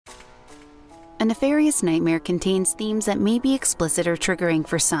A Nefarious Nightmare contains themes that may be explicit or triggering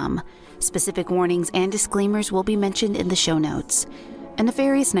for some. Specific warnings and disclaimers will be mentioned in the show notes. A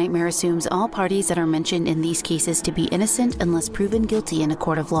Nefarious Nightmare assumes all parties that are mentioned in these cases to be innocent unless proven guilty in a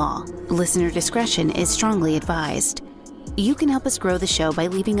court of law. Listener discretion is strongly advised. You can help us grow the show by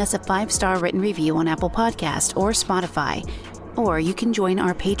leaving us a 5-star written review on Apple Podcast or Spotify, or you can join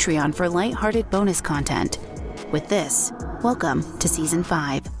our Patreon for lighthearted bonus content. With this, welcome to Season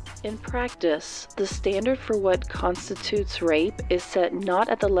 5. In practice, the standard for what constitutes rape is set not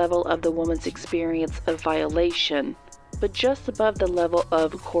at the level of the woman's experience of violation, but just above the level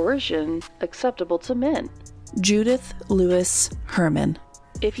of coercion acceptable to men. Judith Lewis Herman.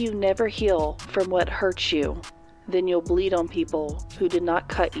 If you never heal from what hurts you, then you'll bleed on people who did not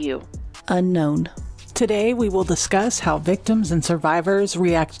cut you. Unknown. Today we will discuss how victims and survivors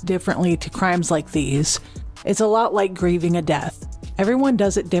react differently to crimes like these. It's a lot like grieving a death. Everyone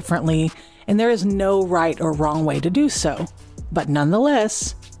does it differently, and there is no right or wrong way to do so. But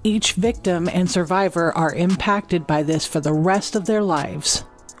nonetheless, each victim and survivor are impacted by this for the rest of their lives.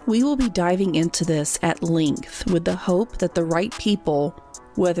 We will be diving into this at length with the hope that the right people,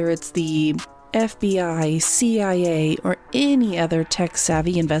 whether it's the FBI, CIA, or any other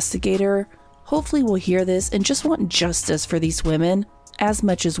tech-savvy investigator, hopefully will hear this and just want justice for these women as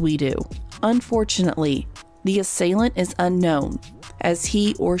much as we do. Unfortunately, the assailant is unknown, as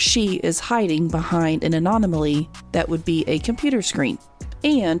he or she is hiding behind an anomaly that would be a computer screen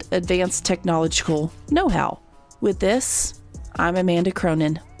and advanced technological know-how. With this, I'm Amanda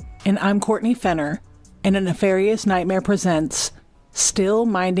Cronin. And I'm Courtney Fenner, and A Nefarious Nightmare presents Still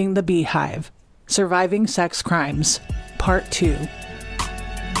Minding the Beehive, Surviving Sex Crimes, Part 2.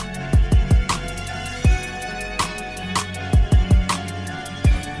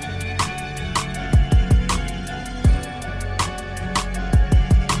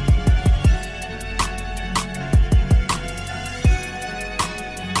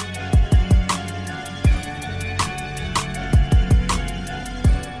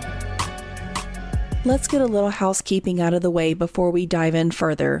 Let's get a little housekeeping out of the way before we dive in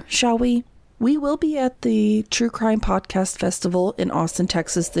further, shall we? We will be at the True Crime Podcast Festival in Austin,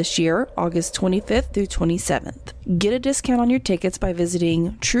 Texas this year, August 25th through 27th. Get a discount on your tickets by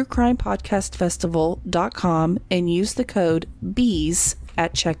visiting truecrimepodcastfestival.com and use the code BEES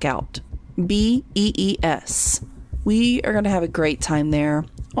at checkout. BEES. We are going to have a great time there.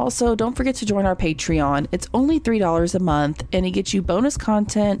 Also, don't forget to join our Patreon. It's only $3 a month, and it gets you bonus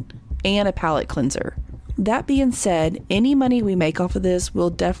content and a palate cleanser. That being said, any money we make off of this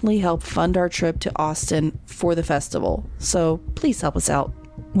will definitely help fund our trip to Austin for the festival. So please help us out.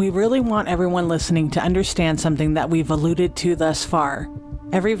 We really want everyone listening to understand something that we've alluded to thus far.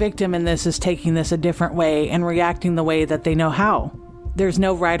 Every victim in this is taking this a different way and reacting the way that they know how. There's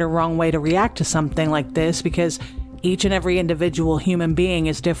no right or wrong way to react to something like this because each and every individual human being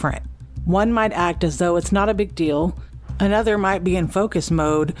is different. One might act as though it's not a big deal. Another might be in focus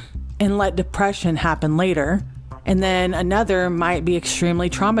mode and let depression happen later, and then another might be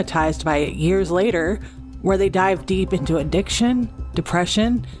extremely traumatized by it years later, where they dive deep into addiction,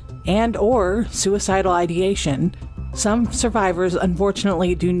 depression, and or suicidal ideation. Some survivors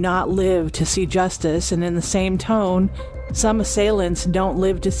unfortunately do not live to see justice, and in the same tone, some assailants don't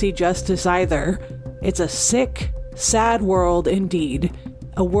live to see justice either. It's a sick, sad world indeed.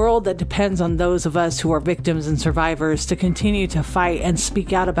 A world that depends on those of us who are victims and survivors to continue to fight and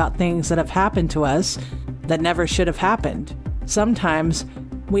speak out about things that have happened to us that never should have happened. Sometimes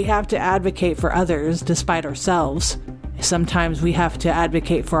we have to advocate for others despite ourselves. Sometimes we have to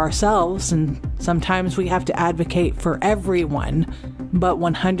advocate for ourselves, and sometimes we have to advocate for everyone. But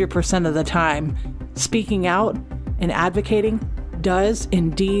 100% of the time, speaking out and advocating does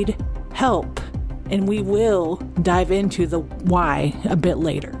indeed help. And we will dive into the why a bit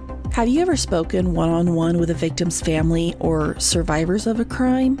later. Have you ever spoken one-on-one with a victim's family or survivors of a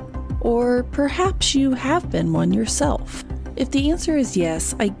crime? Or perhaps you have been one yourself. If the answer is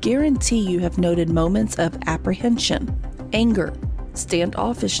yes, I guarantee you have noted moments of apprehension, anger,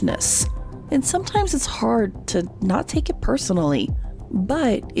 standoffishness, and sometimes it's hard to not take it personally.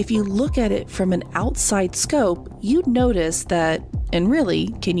 But if you look at it from an outside scope, you'd notice that, and really,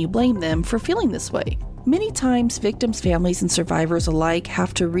 can you blame them for feeling this way? Many times, victims, families, and survivors alike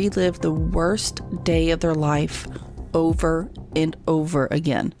have to relive the worst day of their life over and over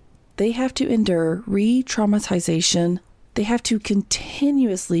again. They have to endure re-traumatization. They have to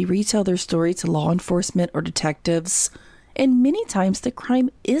continuously retell their story to law enforcement or detectives. And many times, the crime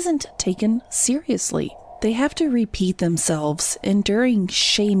isn't taken seriously. They have to repeat themselves, enduring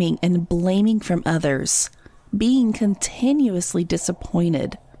shaming and blaming from others, being continuously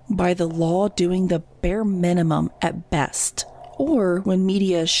disappointed, by the law doing the bare minimum at best, or when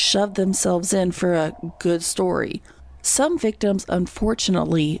media shove themselves in for a good story. Some victims,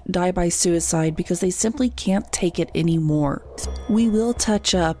 unfortunately, die by suicide because they simply can't take it anymore. We will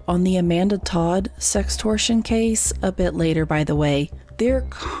touch up on the Amanda Todd sextortion case a bit later, by the way. They're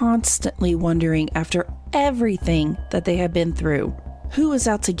constantly wondering, after everything that they have been through, who is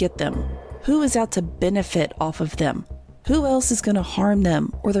out to get them? Who is out to benefit off of them? Who else is going to harm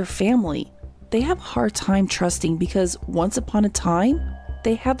them or their family? They have a hard time trusting because once upon a time,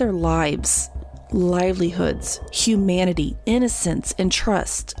 they had their lives, livelihoods, humanity, innocence, and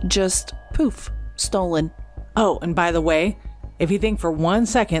trust just poof, stolen. Oh, and by the way, if you think for 1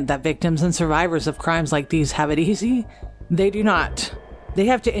 second that victims and survivors of crimes like these have it easy, they do not. They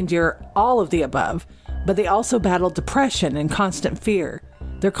have to endure all of the above, but they also battle depression and constant fear.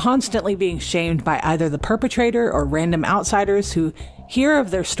 They're constantly being shamed by either the perpetrator or random outsiders who hear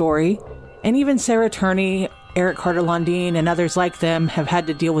of their story, and even Sarah Turney, Eric Carter Lundeen, and others like them have had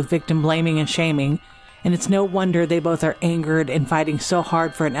to deal with victim blaming and shaming, and it's no wonder they both are angered and fighting so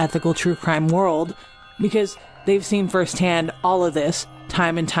hard for an ethical true crime world, because they've seen firsthand all of this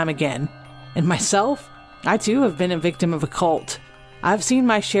time and time again. And myself, I too have been a victim of a cult. I've seen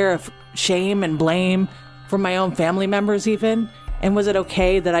my share of shame and blame from my own family members even, and was it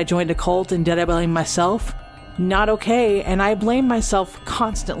okay that I joined a cult and did I blame myself? Not okay, and I blame myself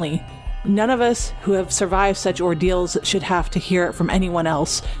constantly. None of us who have survived such ordeals should have to hear it from anyone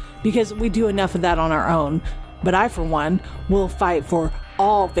else, because we do enough of that on our own. But I, for one, will fight for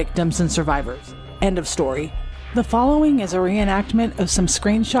all victims and survivors. End of story. The following is a reenactment of some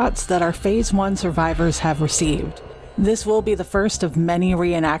screenshots that our Phase 1 survivors have received. This will be the first of many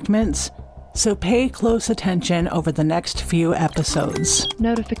reenactments, so pay close attention over the next few episodes.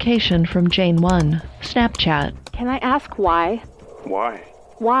 Notification from Jane 1. Snapchat. Can I ask why? Why?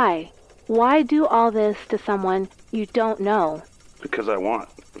 Why? Why do all this to someone you don't know? Because I want.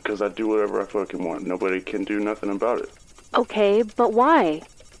 Because I do whatever I fucking want. Nobody can do nothing about it. Okay, but why?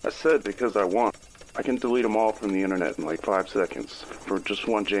 I said because I want. I can delete them all from the internet in like 5 seconds for just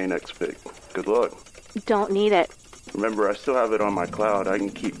one Jane X pic. Good luck. Don't need it. Remember, I still have it on my cloud. I can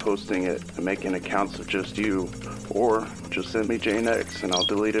keep posting it and making accounts of just you. Or just send me Jane X and I'll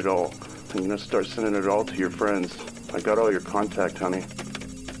delete it all. I'm gonna start sending it all to your friends. I got all your contact, honey.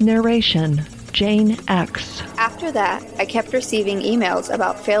 Narration. Jane X. After that, I kept receiving emails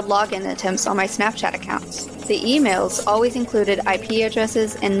about failed login attempts on my Snapchat accounts. The emails always included IP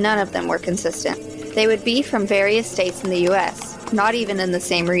addresses and none of them were consistent. They would be from various states in the US, not even in the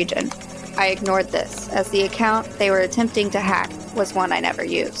same region. I ignored this, as the account they were attempting to hack was one I never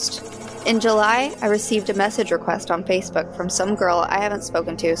used. In July, I received a message request on Facebook from some girl I haven't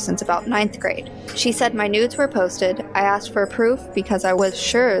spoken to since about 9th grade. She said my nudes were posted. I asked for proof because I was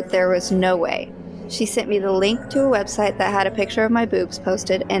sure there was no way. She sent me the link to a website that had a picture of my boobs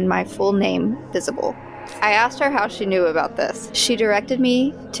posted and my full name visible. I asked her how she knew about this. She directed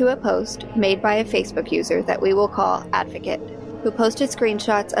me to a post made by a Facebook user that we will call Advocate, who posted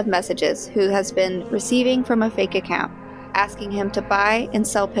screenshots of messages who has been receiving from a fake account, asking him to buy and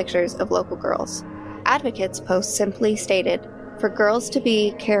sell pictures of local girls. Advocate's post simply stated for girls to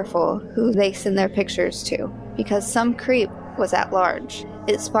be careful who they send their pictures to, because some creep was at large.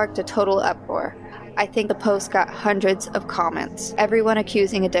 It sparked a total uproar. I think the post got hundreds of comments, everyone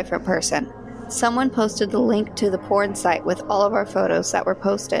accusing a different person. Someone posted the link to the porn site with all of our photos that were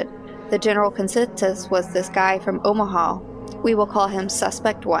posted. The general consensus was this guy from Omaha. We will call him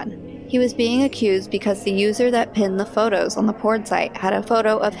Suspect 1. He was being accused because the user that pinned the photos on the porn site had a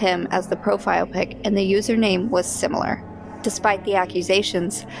photo of him as the profile pic and the username was similar. Despite the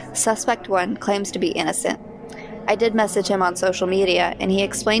accusations, Suspect 1 claims to be innocent. I did message him on social media and he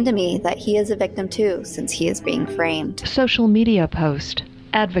explained to me that he is a victim too since he is being framed. Social media post.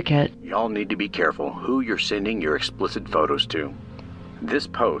 Advocate. Y'all need to be careful who you're sending your explicit photos to. This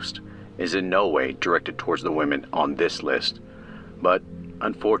post is in no way directed towards the women on this list, but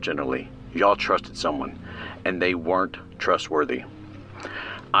unfortunately, y'all trusted someone, and they weren't trustworthy.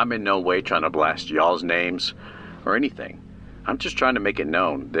 I'm in no way trying to blast y'all's names or anything. I'm just trying to make it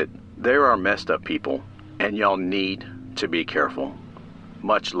known that there are messed up people, and y'all need to be careful.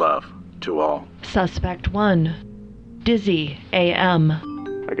 Much love to all. Suspect 1. Dizzy AM.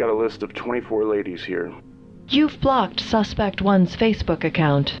 I got a list of 24 ladies here. You've blocked Suspect 1's Facebook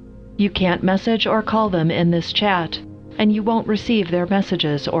account. You can't message or call them in this chat, and you won't receive their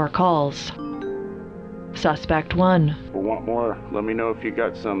messages or calls. Suspect 1. Want more? Let me know if you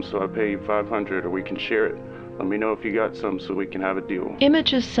got some so I pay you $500 or we can share it. Let me know if you got some so we can have a deal.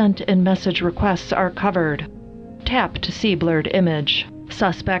 Images sent in message requests are covered. Tap to see blurred image.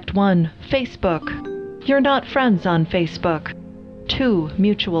 Suspect 1, Facebook. You're not friends on Facebook. 2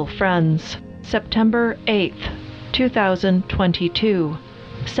 mutual friends. September 8th, 2022,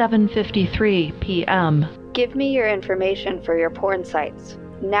 7:53 p.m. Give me your information for your porn sites.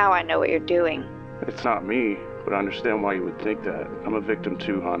 Now I know what you're doing. It's not me, but I understand why you would think that. I'm a victim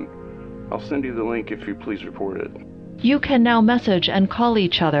too, hon. I'll send you the link if you please report it. You can now message and call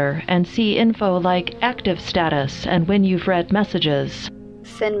each other and see info like active status and when you've read messages.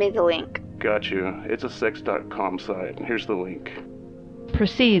 Send me the link. Got you. It's a sex.com site. Here's the link.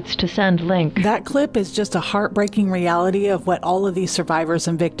 Proceeds to send link. That clip is just a heartbreaking reality of what all of these survivors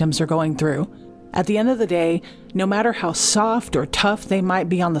and victims are going through. At the end of the day, no matter how soft or tough they might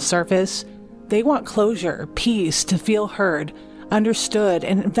be on the surface, they want closure, peace, to feel heard, understood,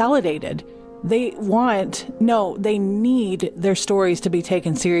 and validated. They need their stories to be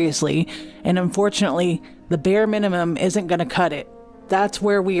taken seriously, and unfortunately, the bare minimum isn't going to cut it. That's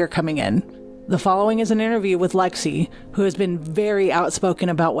where we are coming in. The following is an interview with LEXIE, who has been very outspoken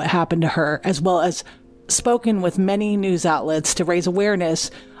about what happened to her, as well as spoken with many news outlets to raise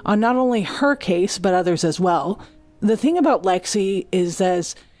awareness on not only her case, but others as well. The thing about LEXIE is,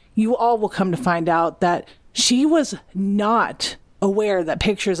 as you all will come to find out, that she was not aware that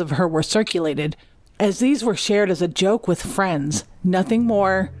pictures of her were circulated, as these were shared as a joke with friends. Nothing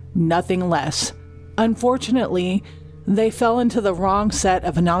more, nothing less. Unfortunately, they fell into the wrong set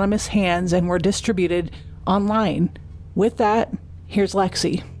of anonymous hands and were distributed online. With that, here's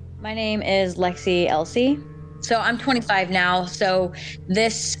LEXIE. My name is LEXIE Elsie. So I'm 25 now. So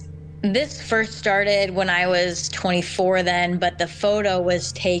this first started when I was 24 then, but the photo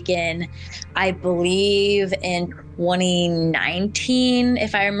was taken, I believe, in 2019,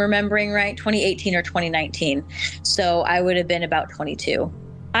 if I'm remembering right, 2018 or 2019. So I would have been about 22.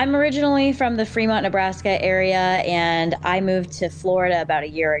 I'm originally from the Fremont, Nebraska area, and I moved to Florida about a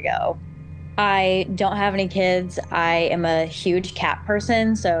year ago. I don't have any kids. I am a huge cat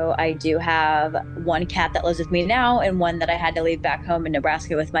person, so I do have one cat that lives with me now and one that I had to leave back home in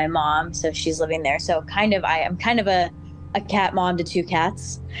Nebraska with my mom, so she's living there. So I am kind of a cat mom to 2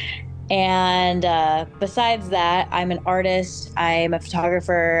 cats. And besides that, I'm an artist, I'm a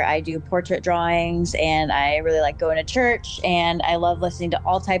photographer, I do portrait drawings, and I really like going to church, and I love listening to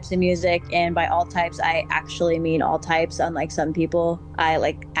all types of music. And by all types, I actually mean all types, unlike some people.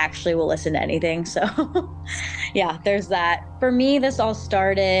 I actually will listen to anything. So yeah, there's that. For me, this all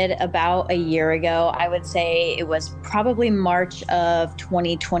started about a year ago. I would say it was probably March of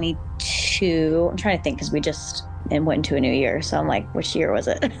 2022. I'm trying to think because we just went into a new year. So I'm like, which year was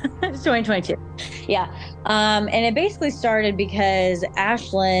it? It's 2022. Yeah. And it basically started because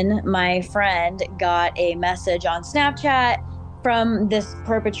Ashlyn, my friend, got a message on Snapchat from this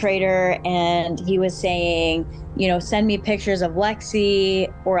perpetrator, and he was saying, send me pictures of LEXIE,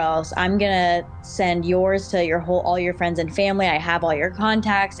 or else I'm gonna send yours to all your friends and family. I have all your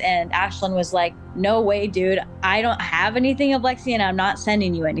contacts. And Ashlyn was like, no way, dude. I don't have anything of LEXIE, and I'm not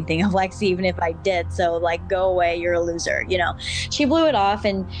sending you anything of LEXIE, even if I did. So go away. You're a loser. She blew it off,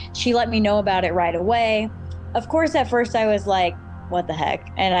 and she let me know about it right away. Of course, at first I was like, what the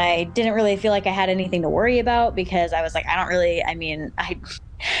heck? And I didn't really feel like I had anything to worry about, because I was like,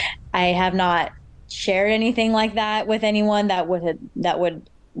 I have not shared anything like that with anyone that would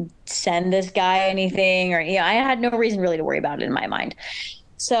send this guy anything, or I had no reason really to worry about it in my mind.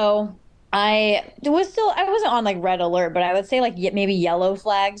 So I wasn't on red alert, but I would say maybe yellow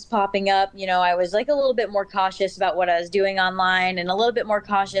flags popping up. I was a little bit more cautious about what I was doing online, and a little bit more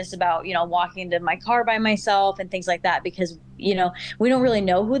cautious about, walking into my car by myself and things like that, because, we don't really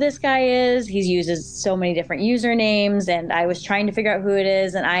know who this guy is. He uses so many different usernames, and I was trying to figure out who it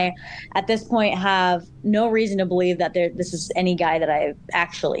is. And I, at this point, have no reason to believe that this is any guy that I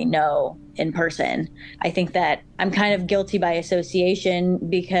actually know in person. I think that I'm kind of guilty by association,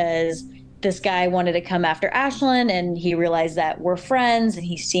 because this guy wanted to come after Ashlyn, and he realized that we're friends, and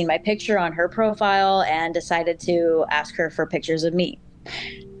he's seen my picture on her profile and decided to ask her for pictures of me.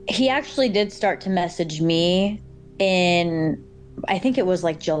 He actually did start to message me in, I think it was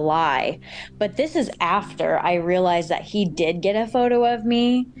July, but this is after I realized that he did get a photo of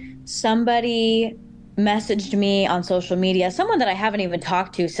me. Somebody messaged me on social media, someone that I haven't even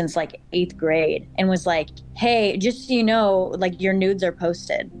talked to since 8th grade, and was like, hey, just so you know, your nudes are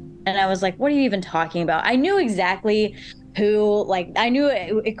posted. And I was like, what are you even talking about? I knew exactly who, I knew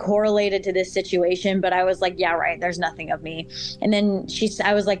it correlated to this situation, but I was like, yeah, right, there's nothing of me. And then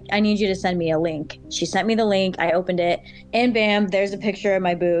I was like, I need you to send me a link. She sent me the link. I opened it, and bam, there's a picture of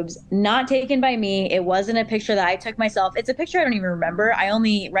my boobs, not taken by me. It wasn't a picture that I took myself. It's a picture I don't even remember. I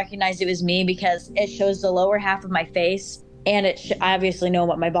only recognized it was me because it shows the lower half of my face and I obviously know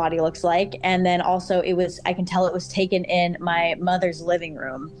what my body looks like. And then also I can tell it was taken in my mother's living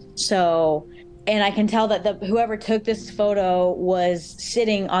room. So, and I can tell that whoever took this photo was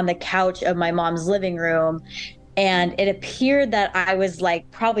sitting on the couch of my mom's living room. And it appeared that I was like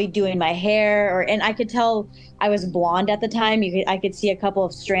probably doing my hair, and I could tell I was blonde at the time. I could see a couple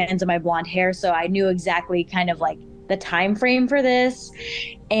of strands of my blonde hair. So I knew exactly kind of like the time frame for this.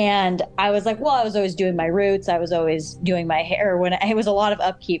 And I was like, well, I was always doing my roots. I was always doing my hair when it was a lot of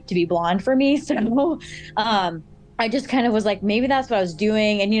upkeep to be blonde for me. So, I just kind of was like, maybe that's what I was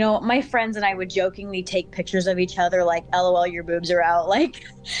doing. And, you know, my friends and I would jokingly take pictures of each other, like, LOL, your boobs are out. Like,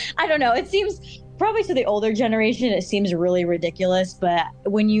 I don't know. It seems probably to the older generation, it seems really ridiculous. But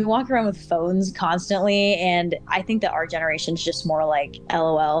when you walk around with phones constantly, and I think that our generation's just more like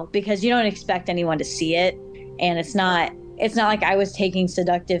LOL, because you don't expect anyone to see it. And it's not like I was taking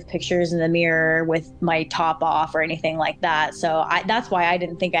seductive pictures in the mirror with my top off or anything like that. So that's why I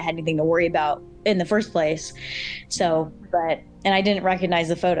didn't think I had anything to worry about in the first place. So, and I didn't recognize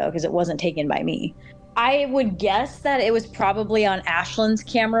the photo because it wasn't taken by me. I would guess that it was probably on Ashlyn's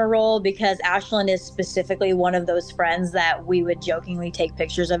camera roll, because Ashlyn is specifically one of those friends that we would jokingly take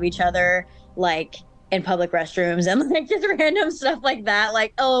pictures of each other, like in public restrooms and like just random stuff like that,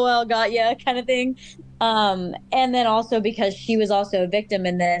 like LOL, got ya kind of thing. And then also because she was also a victim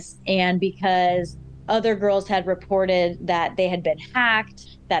in this, and because other girls had reported that they had been hacked,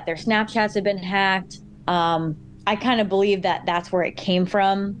 that their Snapchats had been hacked. I kind of believe that that's where it came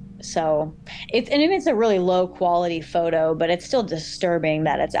from. So it's a really low quality photo, but it's still disturbing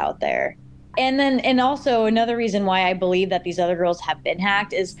that it's out there. And also another reason why I believe that these other girls have been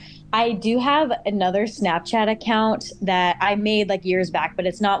hacked is I do have another Snapchat account that I made like years back, but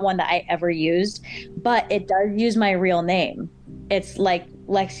it's not one that I ever used, but it does use my real name. It's like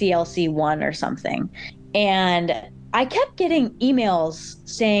LEXIE LC1 or something. And I kept getting emails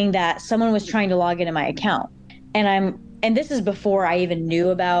saying that someone was trying to log into my account. And this is before I even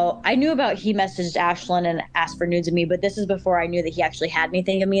knew about he messaged Ashlyn and asked for nudes of me, but this is before I knew that he actually had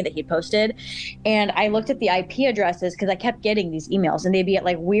anything of me that he posted. And I looked at the IP addresses because I kept getting these emails, and they'd be at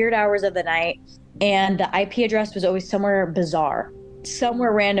like weird hours of the night. And the IP address was always somewhere bizarre,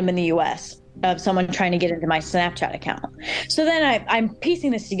 somewhere random in the US, of someone trying to get into my Snapchat account. So then I'm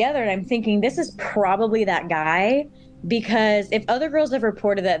piecing this together, and I'm thinking this is probably that guy. Because if other girls have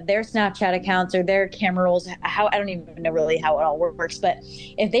reported that their Snapchat accounts or their camera rolls, I don't even know really how it all works, but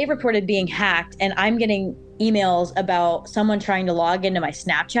if they reported being hacked and I'm getting emails about someone trying to log into my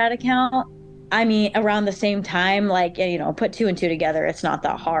Snapchat account, I mean, around the same time, like, you know, put two and two together, it's not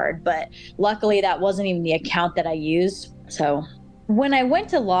that hard. But luckily that wasn't even the account that I used. So when I went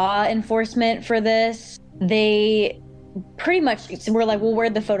to law enforcement for this, they pretty much we're like, well,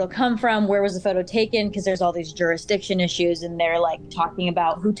 where'd the photo come from? Where was the photo taken? Because there's all these jurisdiction issues, and they're like talking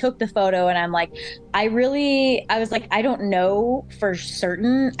about who took the photo. And I'm like, I was like, I don't know for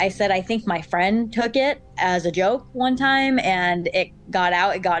certain. I said, I think my friend took it as a joke one time, and it got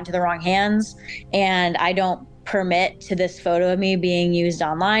into the wrong hands. And I don't permit to this photo of me being used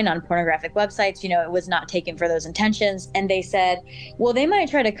online on pornographic websites. You know, it was not taken for those intentions. And they said, well, they might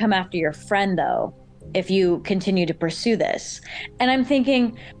try to come after your friend though, if you continue to pursue this. And I'm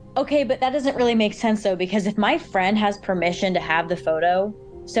thinking, okay, but that doesn't really make sense though, because if my friend has permission to have the photo,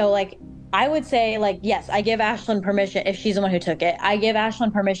 so like, I would say like, yes, I give Ashlyn permission. If she's the one who took it, I give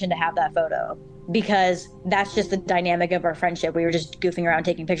Ashlyn permission to have that photo, because that's just the dynamic of our friendship. We were just goofing around,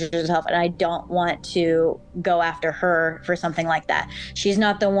 taking pictures of herself, and I don't want to go after her for something like that. She's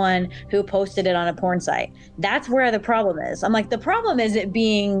not the one who posted it on a porn site. That's where the problem is. I'm like, the problem is it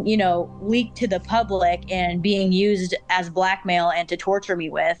being, you know, leaked to the public and being used as blackmail and to torture me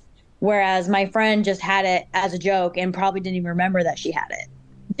with, whereas my friend just had it as a joke and probably didn't even remember that she had it.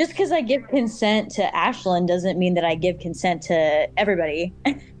 Just because I give consent to Ashlyn doesn't mean that I give consent to everybody.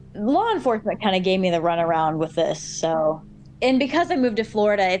 Law enforcement kind of gave me the runaround with this. So, and because I moved to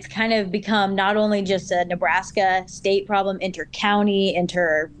Florida, it's kind of become not only just a Nebraska state problem, inter-county,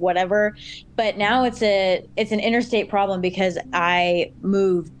 whatever, but now it's an interstate problem, because I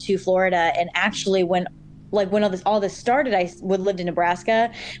moved to Florida. And actually when all this started, I lived in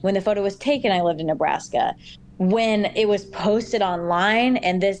Nebraska. When the photo was taken, I lived in Nebraska. When it was posted online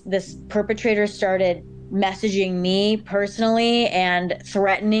and this perpetrator started messaging me personally and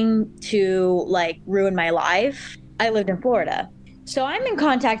threatening to like ruin my life, I lived in Florida. So I'm in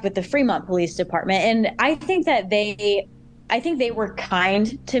contact with the Fremont Police Department, and I think they were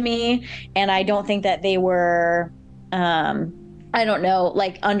kind to me, and I don't think that they were I don't know,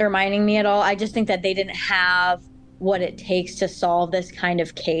 like undermining me at all. I just think that they didn't have what it takes to solve this kind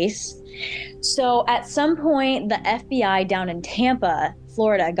of case. So at some point, the FBI down in Tampa,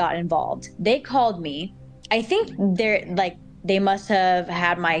 Florida, got involved. They called me. I think they must have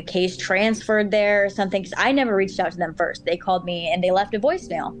had my case transferred there or something, because I never reached out to them first. They called me and they left a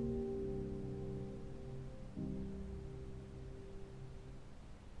voicemail.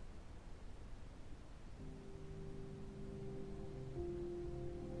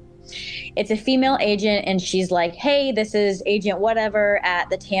 It's a female agent, and she's like, hey, this is agent whatever at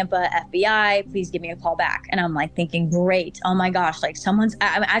the Tampa FBI. Please give me a call back. And I'm like thinking, great. Oh my gosh, like I'm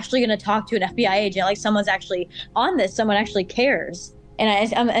actually going to talk to an FBI agent. Like someone's actually on this. Someone actually cares.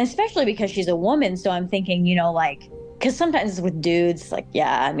 And especially because she's a woman. So I'm thinking, you know, like, because sometimes with dudes, like,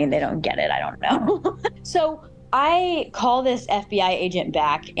 yeah, I mean, they don't get it. I don't know. So I call this FBI agent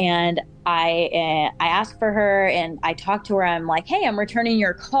back, and I ask for her, and I talk to her. I'm like, hey, I'm returning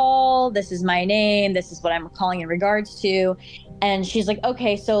your call. This is my name. This is what I'm calling in regards to. And she's like,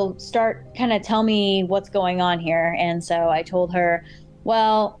 okay, so start kind of tell me what's going on here. And so I told her,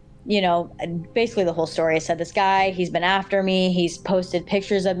 well, you know, basically the whole story. I said, this guy, he's been after me. He's posted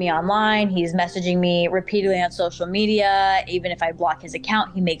pictures of me online. He's messaging me repeatedly on social media. Even if I block his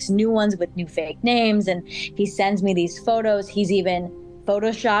account, he makes new ones with new fake names. And he sends me these photos. He's even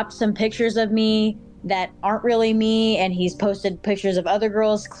photoshopped some pictures of me that aren't really me. And he's posted pictures of other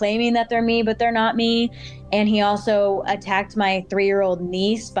girls claiming that they're me, but they're not me. And he also attacked my 3-year-old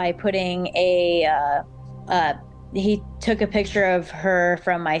niece by putting he took a picture of her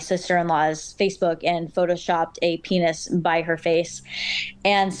from my sister-in-law's Facebook and photoshopped a penis by her face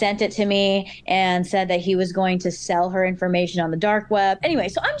and sent it to me and said that he was going to sell her information on the dark web. Anyway,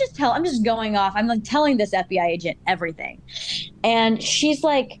 so I'm just going off. I'm like telling this FBI agent everything. And she's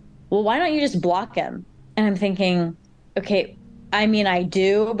like, well, why don't you just block him? And I'm thinking, okay, I mean, I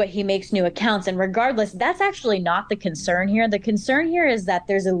do, but he makes new accounts. And regardless, that's actually not the concern here. The concern here is that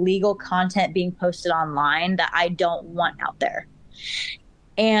there's illegal content being posted online that I don't want out there.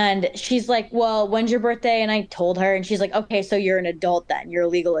 And she's like, well, when's your birthday? And I told her, and she's like, okay, so you're an adult then. You're a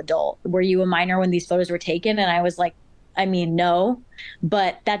legal adult. Were you a minor when these photos were taken? And I was like, I mean, no,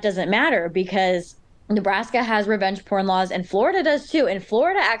 but that doesn't matter because Nebraska has revenge porn laws, and Florida does too. And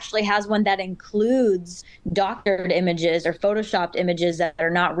Florida actually has one that includes doctored images or photoshopped images that are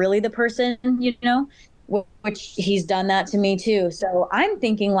not really the person, you know, which he's done that to me too. So I'm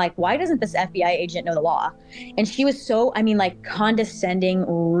thinking, like, why doesn't this FBI agent know the law? And she was so, I mean, like, condescending,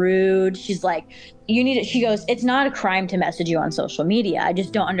 rude. She's like, you need it. She goes, it's not a crime to message you on social media. I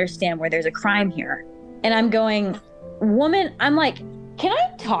just don't understand where there's a crime here. And I'm going, woman, I'm like, can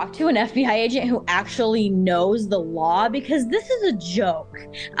I talk to an FBI agent who actually knows the law? Because this is a joke.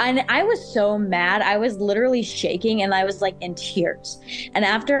 And I was so mad. I was literally shaking and I was like in tears. And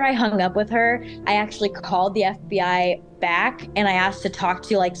after I hung up with her, I actually called the FBI back and I asked to talk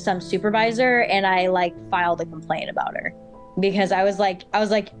to like some supervisor, and I like filed a complaint about her. Because I was like,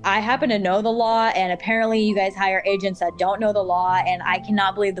 I happen to know the law, and apparently you guys hire agents that don't know the law, and I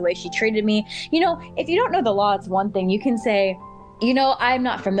cannot believe the way she treated me. You know, if you don't know the law, it's one thing. You can say, you know, I'm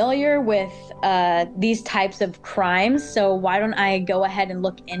not familiar with these types of crimes, so why don't I go ahead and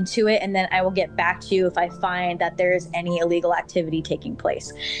look into it, and then I will get back to you if I find that there is any illegal activity taking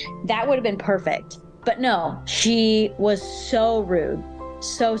place. That would have been perfect. But no, she was so rude.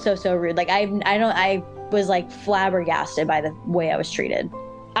 So rude. Like, I was like flabbergasted by the way I was treated.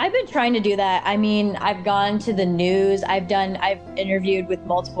 I've been trying to do that. I mean, I've gone to the news. I've interviewed with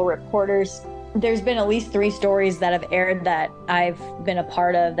multiple reporters. There's been at least 3 stories that have aired that I've been a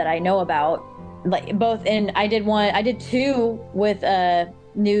part of that I know about. Like both in, I did 2 with a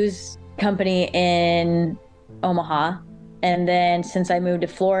news company in Omaha. And then since I moved to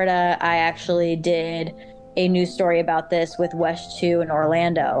Florida, I actually did a news story about this with West 2 in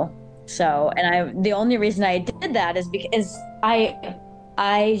Orlando. So, and the only reason I did that is because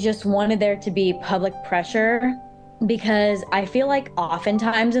I just wanted there to be public pressure, because I feel like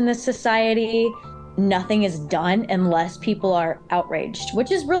oftentimes in this society, nothing is done unless people are outraged,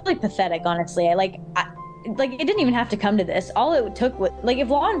 which is really pathetic, honestly. It didn't even have to come to this. All it took was, like, if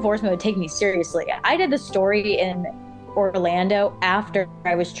law enforcement would take me seriously. I did the story in Orlando after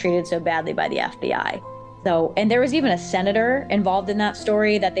I was treated so badly by the FBI. So, and there was even a senator involved in that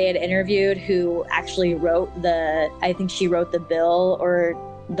story that they had interviewed who actually wrote I think she wrote the bill or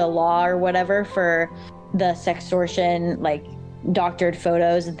the law or whatever for the sextortion, like doctored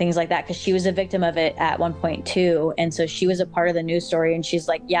photos and things like that, because she was a victim of it at one point too. And so she was a part of the news story, and she's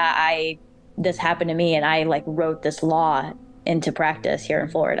like, yeah, this happened to me, and I like wrote this law into practice here in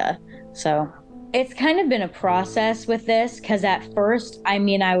Florida. So it's kind of been a process with this, because at first, I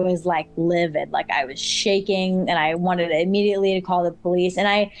mean, I was like livid, like I was shaking, and I wanted immediately to call the police. And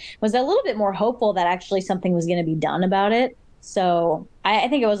I was a little bit more hopeful that actually something was going to be done about it. So I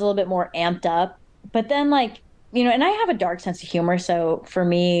think it was a little bit more amped up. But then, like, you know, and I have a dark sense of humor. So for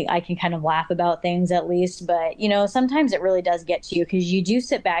me, I can kind of laugh about things at least. But, you know, sometimes it really does get to you, because you do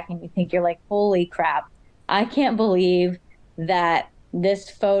sit back and you think, you're like, holy crap, I can't believe that this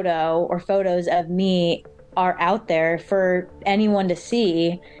photo or photos of me are out there for anyone to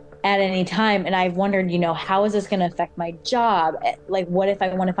see at any time. And I've wondered, you know, how is this going to affect my job? Like, what if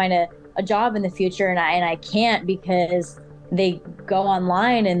I want to find a job in the future and I can't because they go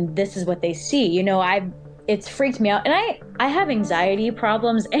online and this is what they see? You know, it's freaked me out. And I have anxiety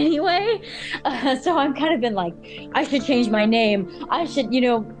problems anyway. So I'm kind of been like, I should change my name. I should, you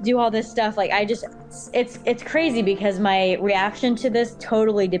know, do all this stuff. Like, it's crazy, because my reaction to this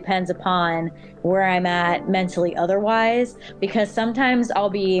totally depends upon where I'm at mentally otherwise. Because sometimes I'll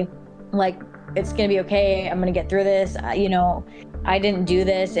be like, it's going to be okay. I'm going to get through this. You know, I didn't do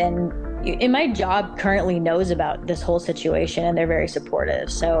this. And my job currently knows about this whole situation, and they're very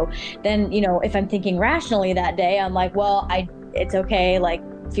supportive. So then, you know, if I'm thinking rationally that day, I'm like, well, it's okay. Like,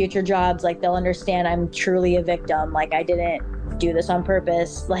 future jobs, like, they'll understand I'm truly a victim. Like, I didn't do this on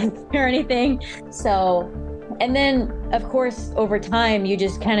purpose, like, or anything. So, and then of course, over time, you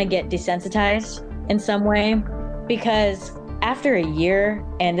just kind of get desensitized in some way, because after a year,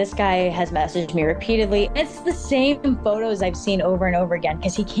 and this guy has messaged me repeatedly, it's the same photos I've seen over and over again,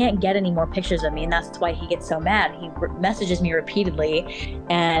 because he can't get any more pictures of me, and that's why he gets so mad. He messages me repeatedly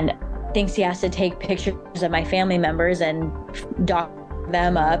and thinks he has to take pictures of my family members and doc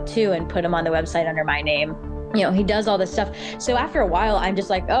them up too and put them on the website under my name. You know, he does all this stuff. So after a while, I'm just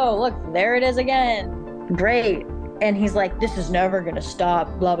like, oh, look, there it is again. Great. And he's like, this is never going to stop,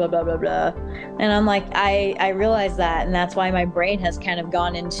 blah, blah, blah, blah, blah. And I'm like, I realize that. And that's why my brain has kind of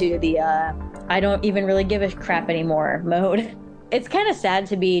gone into the I don't even really give a crap anymore mode. It's kind of sad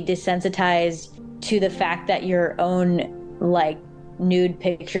to be desensitized to the fact that your own, like, nude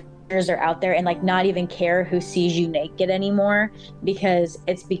pictures are out there, and, like, not even care who sees you naked anymore, because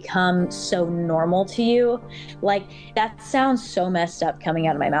it's become so normal to you. Like, that sounds so messed up coming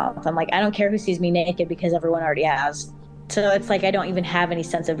out of my mouth. I'm like, I don't care who sees me naked, because everyone already has. So it's like, I don't even have any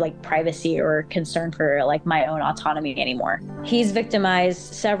sense of, like, privacy or concern for, like, my own autonomy anymore. He's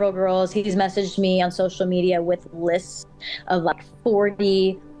victimized several girls. He's messaged me on social media with lists of, like,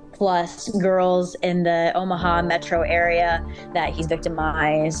 40 plus girls in the Omaha metro area that he's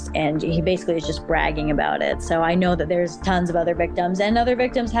victimized, and he basically is just bragging about it. So I know that there's tons of other victims, and other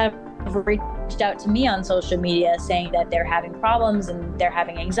victims have reached out to me on social media saying that they're having problems and they're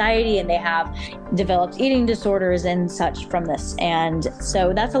having anxiety and they have developed eating disorders and such from this. And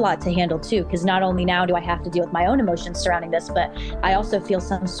so that's a lot to handle too, because not only now do I have to deal with my own emotions surrounding this, but I also feel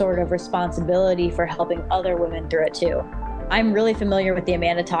some sort of responsibility for helping other women through it too. I'm really familiar with the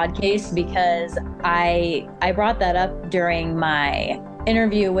Amanda Todd case, because I brought that up during my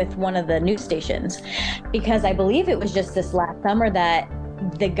interview with one of the news stations, because I believe it was just this last summer that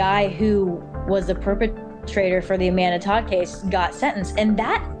the guy who was the perpetrator for the Amanda Todd case got sentenced. And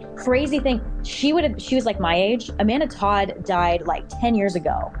that crazy thing, she was like my age. Amanda Todd died like 10 years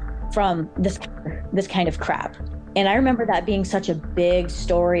ago from this kind of crap. And I remember that being such a big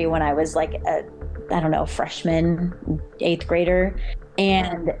story when I was like freshman, 8th grader.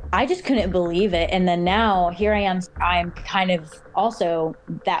 And I just couldn't believe it. And then now here I am, I'm kind of also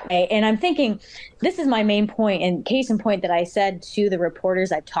that way. And I'm thinking, this is my main point, and case in point that I said to the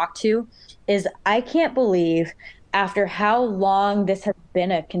reporters I've talked to is, I can't believe after how long this has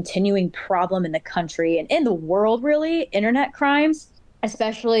been a continuing problem in the country and in the world, really, internet crimes,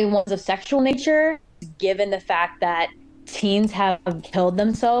 especially ones of sexual nature, given the fact that teens have killed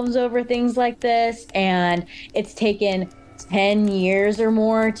themselves over things like this, and it's taken 10 years or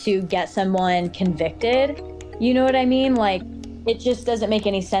more to get someone convicted. You know what I mean? Like, it just doesn't make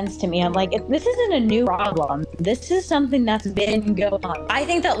any sense to me. I'm like, this isn't a new problem. This is something that's been going on. I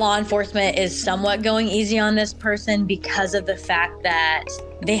think that law enforcement is somewhat going easy on this person because of the fact that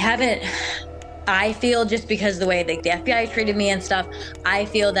they haven't, I feel, just because of the way the FBI treated me and stuff, I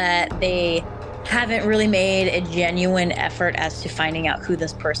feel that they haven't really made a genuine effort as to finding out who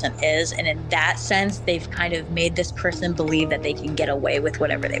this person is. And in that sense, they've kind of made this person believe that they can get away with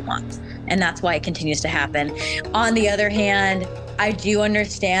whatever they want. And that's why it continues to happen. On the other hand, I do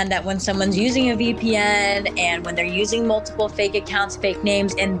understand that when someone's using a VPN and when they're using multiple fake accounts, fake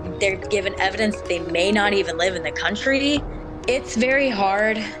names, and they're given evidence that they may not even live in the country, It's very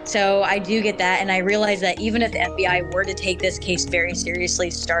hard. So I do get that. And I realize that even if the FBI were to take this case very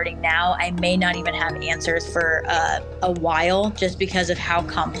seriously starting now, I may not even have answers for a while just because of how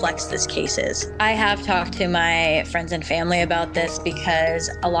complex this case is. I have talked to my friends and family about this because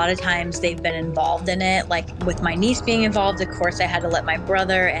a lot of times they've been involved in it. Like with my niece being involved, of course, I had to let my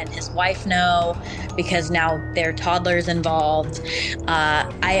brother and his wife know because now their toddler's involved.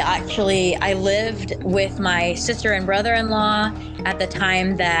 I lived with my sister and brother-in-law at the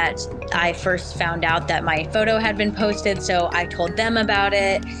time that I first found out that my photo had been posted, so I told them about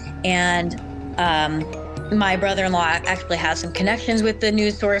it. And my brother-in-law actually has some connections with the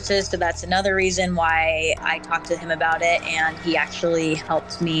news sources, so that's another reason why I talked to him about it. And he actually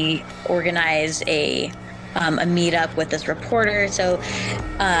helped me organize a meetup with this reporter. So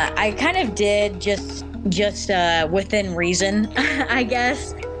I kind of did just within reason, I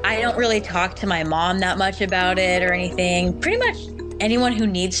guess. I don't really talk to my mom that much about it or anything. Pretty much anyone who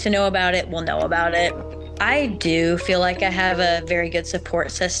needs to know about it will know about it. I do feel like I have a very good support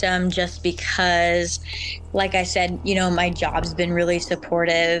system just because, like I said, my job's been really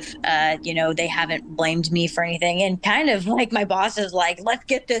supportive. They haven't blamed me for anything. And kind of like my boss is like, let's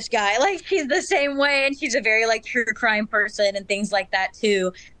get this guy. Like she's the same way. And she's a very like true crime person and things like that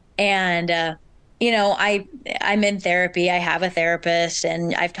too. And, I'm in therapy. I have a therapist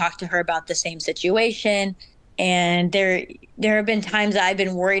and I've talked to her about the same situation. And there have been times that I've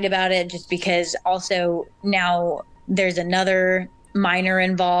been worried about it just because also now there's another minor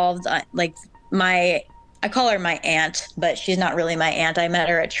involved. I call her my aunt, but she's not really my aunt. I met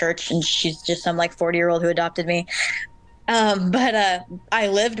her at church and she's just some like 40-year-old who adopted me. But I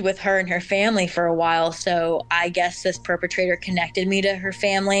lived with her and her family for a while. So I guess this perpetrator connected me to her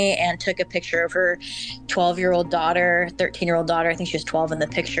family and took a picture of her 12-year-old daughter, 13-year-old daughter. I think she was 12 in the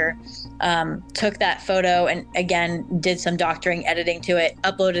picture. Took that photo and again, did some doctoring, editing to it,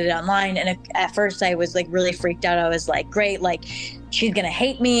 uploaded it online. And at first I was like really freaked out. I was like, great, like she's going to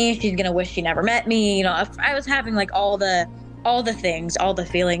hate me. She's going to wish she never met me. I was having like all the things, all the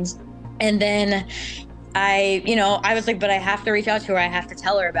feelings. And then I was like, but I have to reach out to her. I have to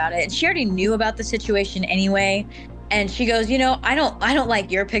tell her about it. And she already knew about the situation anyway. And she goes, I don't like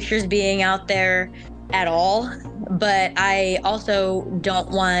your pictures being out there at all. But I also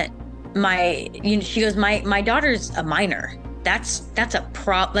don't want she goes, my daughter's a minor. That's a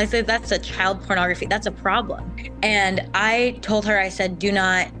problem. That's a child pornography. That's a problem. And I told her, I said, do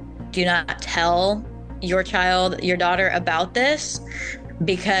not tell your daughter about this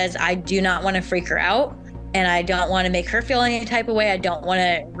because I do not want to freak her out. And I don't want to make her feel any type of way. I don't want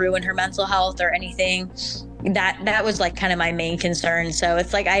to ruin her mental health or anything. That was like kind of my main concern. So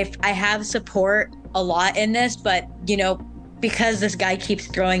it's like I have support a lot in this, but because this guy keeps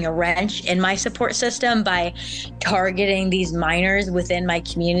throwing a wrench in my support system by targeting these minors within my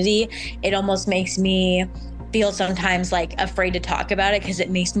community, it almost makes me feel sometimes like afraid to talk about it because it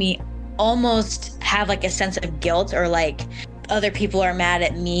makes me almost have like a sense of guilt or like other people are mad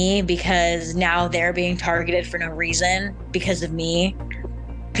at me because now they're being targeted for no reason because of me.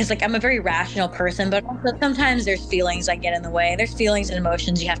 Because like I'm a very rational person, but also sometimes there's feelings that get in the way. There's feelings and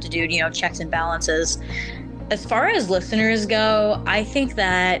emotions you have to do, checks and balances. As far as listeners go, I think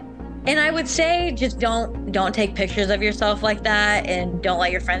that, and I would say just don't take pictures of yourself like that, and don't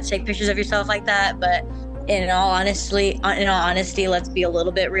let your friends take pictures of yourself like that. But in all honesty, let's be a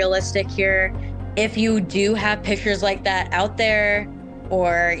little bit realistic here. If you do have pictures like that out there,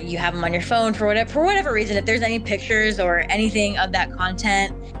 or you have them on your phone for whatever reason, if there's any pictures or anything of that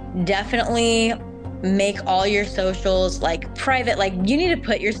content, definitely make all your socials like private. Like you need to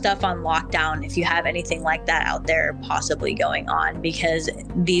put your stuff on lockdown if you have anything like that out there possibly going on, because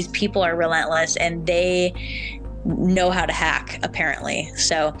these people are relentless and they know how to hack apparently.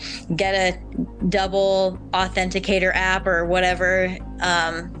 So get a double authenticator app or whatever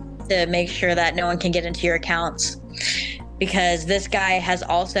to make sure that no one can get into your accounts. Because this guy has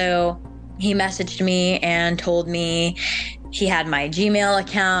also, he messaged me and told me he had my Gmail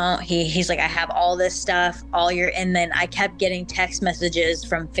account. He's like, I have all this stuff, and then I kept getting text messages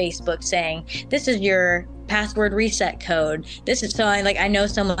from Facebook saying, this is your password reset code. So I know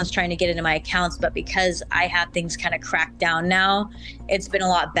someone's trying to get into my accounts, but because I have things kind of cracked down now, it's been a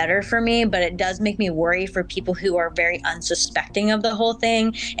lot better for me. But it does make me worry for people who are very unsuspecting of the whole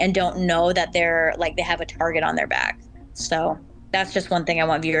thing and don't know that they're like, they have a target on their back. So that's just one thing I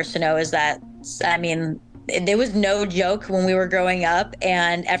want viewers to know is that, there was no joke when we were growing up,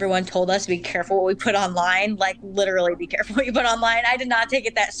 and everyone told us to be careful what we put online, like literally be careful what you put online. I did not take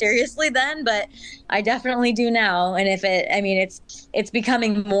it that seriously then, but I definitely do now. And it's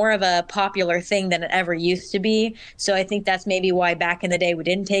becoming more of a popular thing than it ever used to be. So I think that's maybe why back in the day we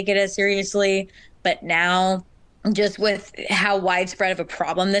didn't take it as seriously. But now, just with how widespread of a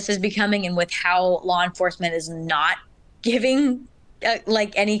problem this is becoming, and with how law enforcement is not giving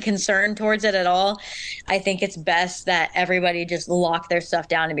like any concern towards it at all, I think it's best that everybody just lock their stuff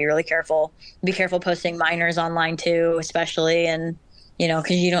down and be really careful. Be careful posting minors online too, especially, and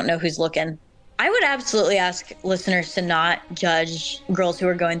because you don't know who's looking. I would absolutely ask listeners to not judge girls who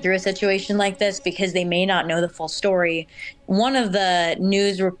are going through a situation like this, because they may not know the full story. One of the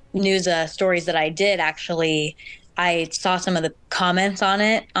news stories that I did, actually, I saw some of the comments on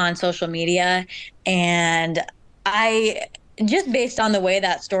it on social media, and just based on the way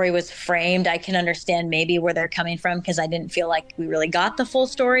that story was framed, I can understand maybe where they're coming from, because I didn't feel like we really got the full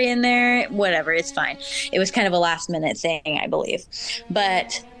story in there. Whatever, it's fine. It was kind of a last minute thing, I believe.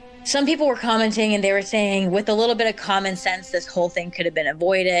 But some people were commenting, and they were saying with a little bit of common sense, this whole thing could have been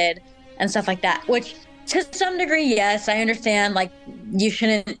avoided and stuff like that, which to some degree, yes, I understand. Like, you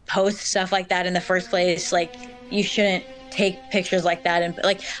shouldn't post stuff like that in the first place. Like, you shouldn't take pictures like that. And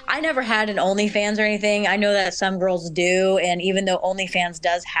like, I never had an OnlyFans or anything. I know that some girls do. And even though OnlyFans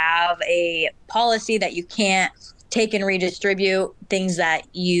does have a policy that you can't take and redistribute things that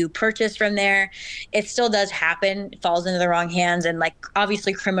you purchase from there, it still does happen. It falls into the wrong hands. And like,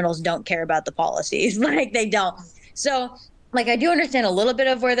 obviously criminals don't care about the policies. Like, they don't. So like, I do understand a little bit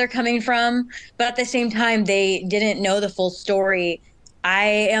of where they're coming from, but at the same time, they didn't know the full story. I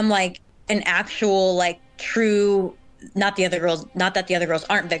am like an actual, like, true, not that the other girls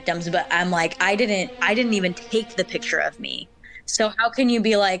aren't victims, but I'm like, I didn't even take the picture of me. So how can you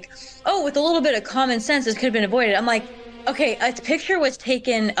be like, oh, with a little bit of common sense, this could have been avoided? I'm like, okay, a picture was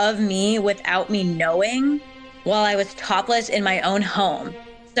taken of me without me knowing while I was topless in my own home.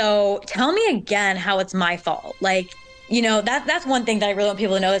 So tell me again how it's my fault. Like, that's one thing that I really want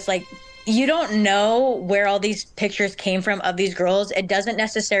people to know. It's like, you don't know where all these pictures came from of these girls. It doesn't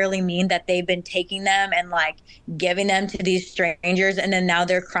necessarily mean that they've been taking them and like giving them to these strangers and then now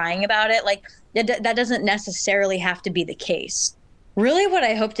they're crying about it. Like, that doesn't necessarily have to be the case. Really, what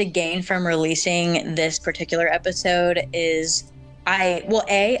I hope to gain from releasing this particular episode is I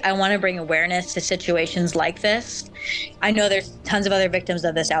want to bring awareness to situations like this. I know there's tons of other victims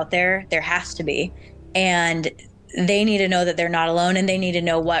of this out there. There has to be. And they need to know that they're not alone, and they need to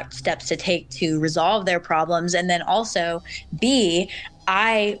know what steps to take to resolve their problems. And then also,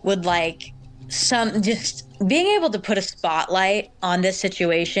 I would like just being able to put a spotlight on this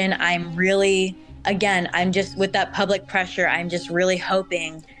situation. I'm just with that public pressure, I'm just really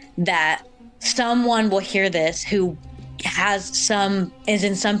hoping that someone will hear this who is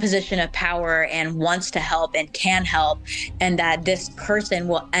in some position of power and wants to help and can help, and that this person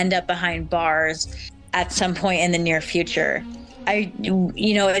will end up behind bars at some point in the near future.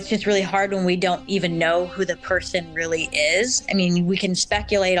 It's just really hard when we don't even know who the person really is. I mean, we can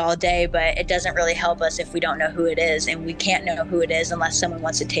speculate all day, but it doesn't really help us if we don't know who it is, and we can't know who it is unless someone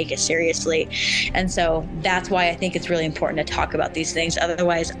wants to take it seriously. And so that's why I think it's really important to talk about these things.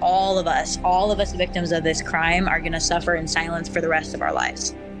 Otherwise, all of us victims of this crime are going to suffer in silence for the rest of our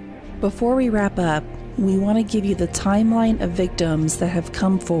lives. Before we wrap up, we want to give you the timeline of victims that have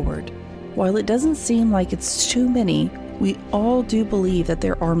come forward. While it doesn't seem like it's too many, we all do believe that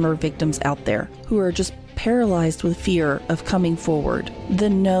there are more victims out there who are just paralyzed with fear of coming forward. The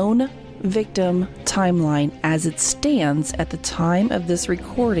known victim timeline as it stands at the time of this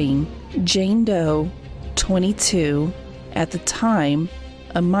recording: Jane Doe, 22, at the time,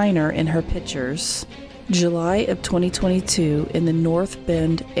 a minor in her pictures, July of 2022 in the North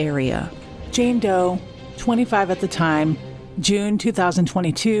Bend area. Jane Doe, 25 at the time, June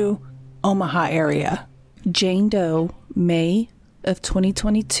 2022, Omaha area. Jane Doe, May of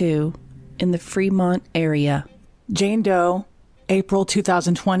 2022 in the Fremont area. Jane Doe, April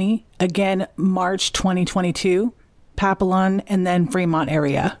 2020, again March 2022, Papillon and then Fremont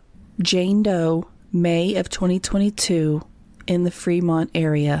area. Jane Doe, May of 2022 in the Fremont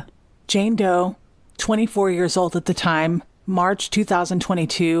area. Jane Doe, 24 years old at the time, March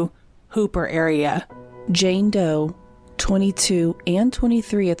 2022, Hooper area. Jane Doe, 22 and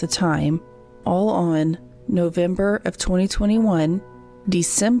 23 at the time, all on November of 2021,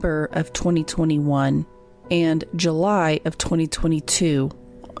 December of 2021, and July of 2022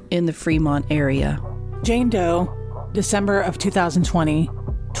 in the Fremont area. Jane Doe, December of 2020,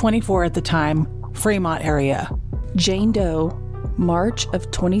 24 at the time, Fremont area. Jane Doe, March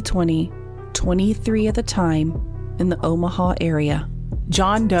of 2020, 23 at the time, in the Omaha area.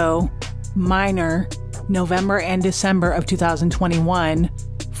 John Doe, minor, November and December of 2021,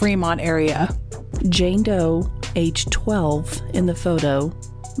 Fremont area. Jane Doe, age 12, in the photo,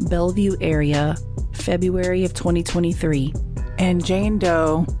 Bellevue area, February of 2023. And Jane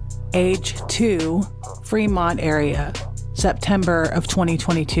Doe, age 2, Fremont area, September of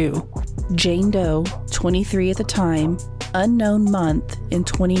 2022. Jane Doe, 23 at the time, unknown month in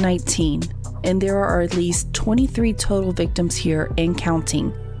 2019. And there are at least 23 total victims here and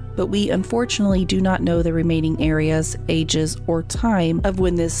counting. But we unfortunately do not know the remaining areas, ages, or time of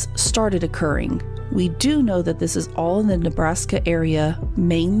when this started occurring. We do know that this is all in the Nebraska area,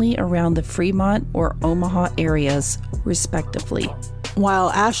 mainly around the Fremont or Omaha areas, respectively.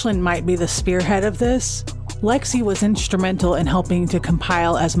 While Ashlyn might be the spearhead of this, LEXIE was instrumental in helping to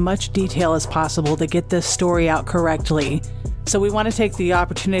compile as much detail as possible to get this story out correctly. So we want to take the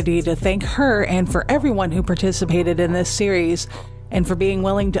opportunity to thank her and for everyone who participated in this series, and for being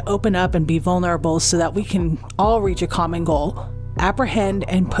willing to open up and be vulnerable so that we can all reach a common goal: apprehend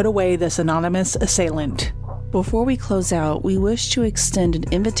and put away this anonymous assailant. Before we close out, we wish to extend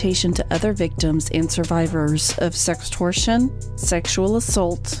an invitation to other victims and survivors of sextortion, sexual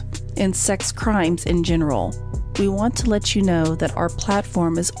assault, and sex crimes in general. We want to let you know that our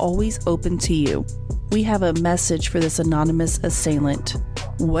platform is always open to you. We have a message for this anonymous assailant.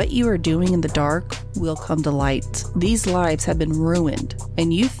 What you are doing in the dark will come to light. These lives have been ruined,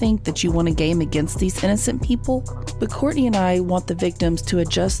 and you think that you want a game against these innocent people? But Courtney and I want the victims to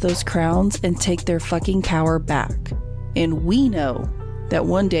adjust those crowns and take their fucking power back. And we know that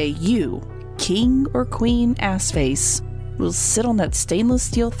one day you, king or queen assface, will sit on that stainless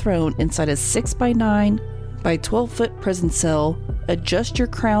steel throne inside a 6x9 by 12-foot prison cell. Adjust your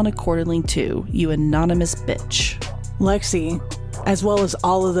crown accordingly too, you anonymous bitch. LEXIE, as well as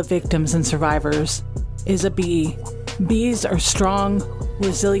all of the victims and survivors, is a bee. Bees are strong,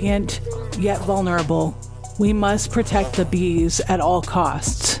 resilient, yet vulnerable. We must protect the bees at all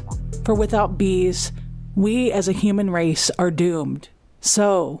costs. For without bees, we as a human race are doomed.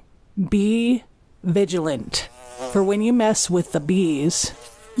 So, be vigilant. For when you mess with the bees,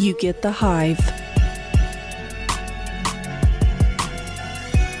 you get the hive.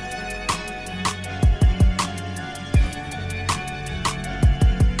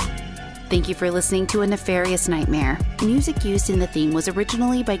 Thank you for listening to A Nefarious Nightmare. Music used in the theme was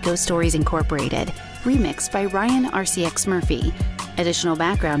originally by Ghost Stories Incorporated, remixed by Ryan RCX Murphy. Additional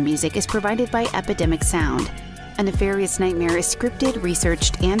background music is provided by Epidemic Sound. A Nefarious Nightmare is scripted,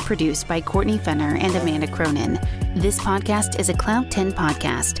 researched, and produced by Courtney Fenner and Amanda Cronin. This podcast is a Cloud 10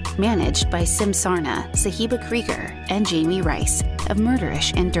 podcast, managed by Sim Sarna, Sahiba Krieger, and Jamie Rice of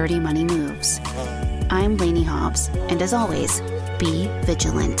Murderish and Dirty Money Moves. I'm Lainey Hobbs, and as always, be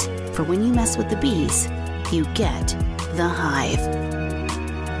vigilant. For when you mess with the bees, you get the hive.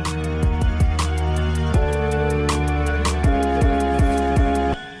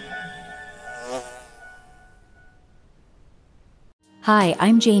 Hi,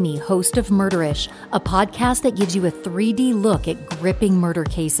 I'm Jamie, host of Murderish, a podcast that gives you a 3D look at gripping murder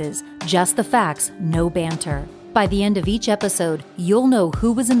cases. Just the facts, no banter. By the end of each episode, you'll know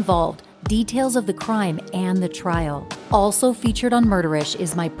who was involved, details of the crime, and the trial. Also featured on Murderish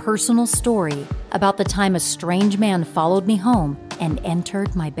is my personal story about the time a strange man followed me home and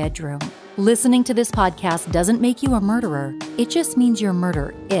entered my bedroom. Listening to this podcast doesn't make you a murderer. It just means you're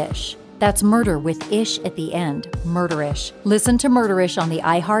murder-ish. That's murder with ish at the end, Murderish. Listen to Murderish on the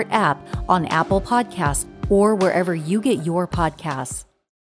iHeart app, on Apple Podcasts, or wherever you get your podcasts.